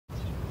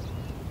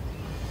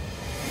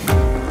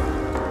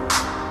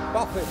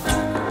profit.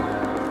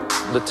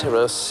 The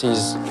terrace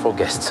is for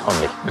guests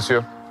only.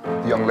 Monsieur,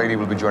 the young lady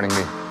will be joining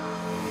me.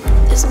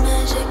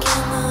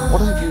 What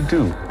did you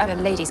do? I'm a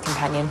lady's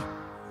companion.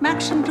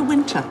 Maxim de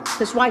Winter.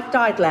 His wife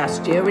died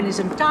last year and is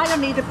in dire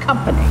need of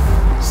company.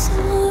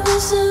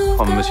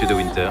 I'm Monsieur de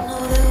Winter.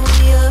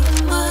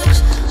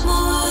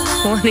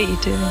 What are you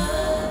doing?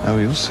 Oh,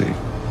 you'll see.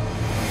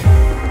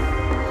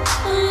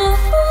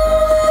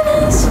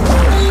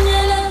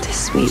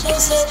 This week.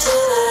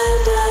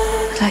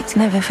 I'd like to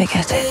never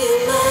forget it.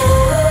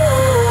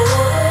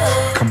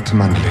 Come to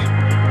Mandalay.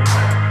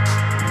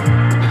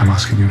 I'm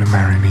asking you to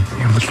marry me,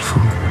 you little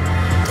fool.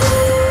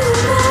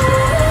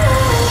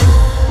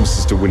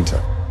 Mrs. de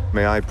Winter,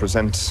 may I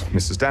present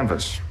Mrs.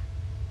 Danvers?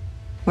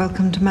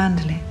 Welcome to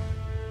Mandalay.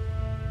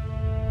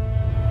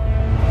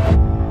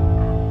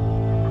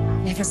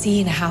 Never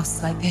seen a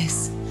house like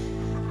this.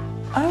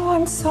 Oh,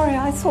 I'm sorry.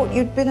 I thought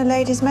you'd been a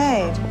lady's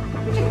maid.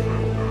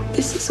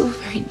 This is all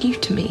very new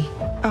to me.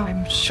 Oh,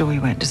 I'm sure we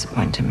won't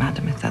disappoint him,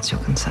 madam, if that's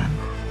your concern.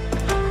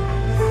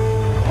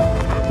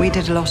 We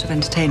did a lot of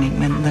entertaining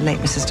when the late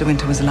Mrs. de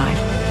Winter was alive.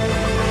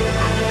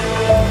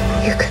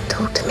 You can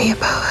talk to me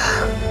about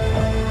her.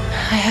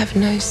 I have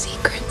no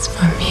secrets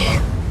from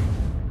you.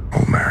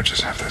 All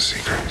marriages have their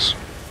secrets.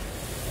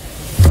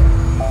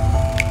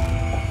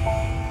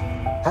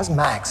 Has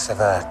Max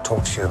ever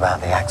talked to you about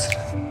the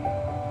accident?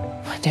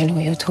 I don't know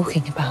what you're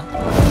talking about.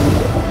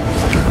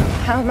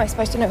 How am I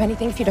supposed to know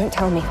anything if you don't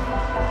tell me?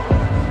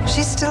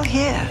 She's still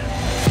here.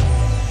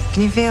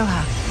 Can you feel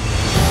her?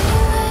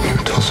 You're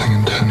tossing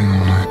and turning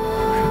all night.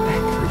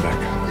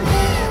 Rebecca.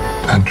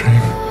 Bad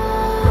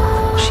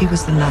dream? She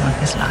was the love of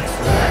his life.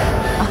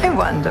 I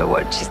wonder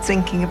what she's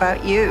thinking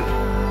about you.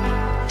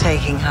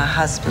 Taking her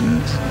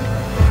husband,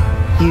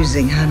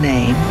 using her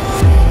name.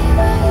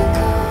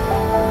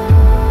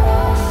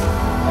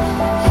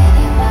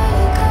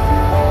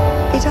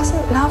 He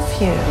doesn't love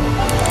you.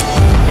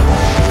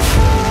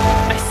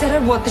 I said I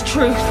want the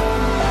truth.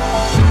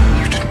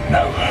 You didn't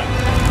know her.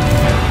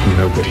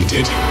 Nobody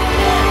did.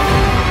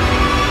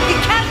 You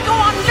can't go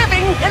on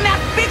living in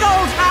that big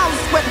old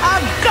house with her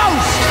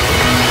ghost!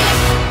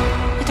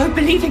 I don't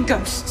believe in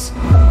ghosts.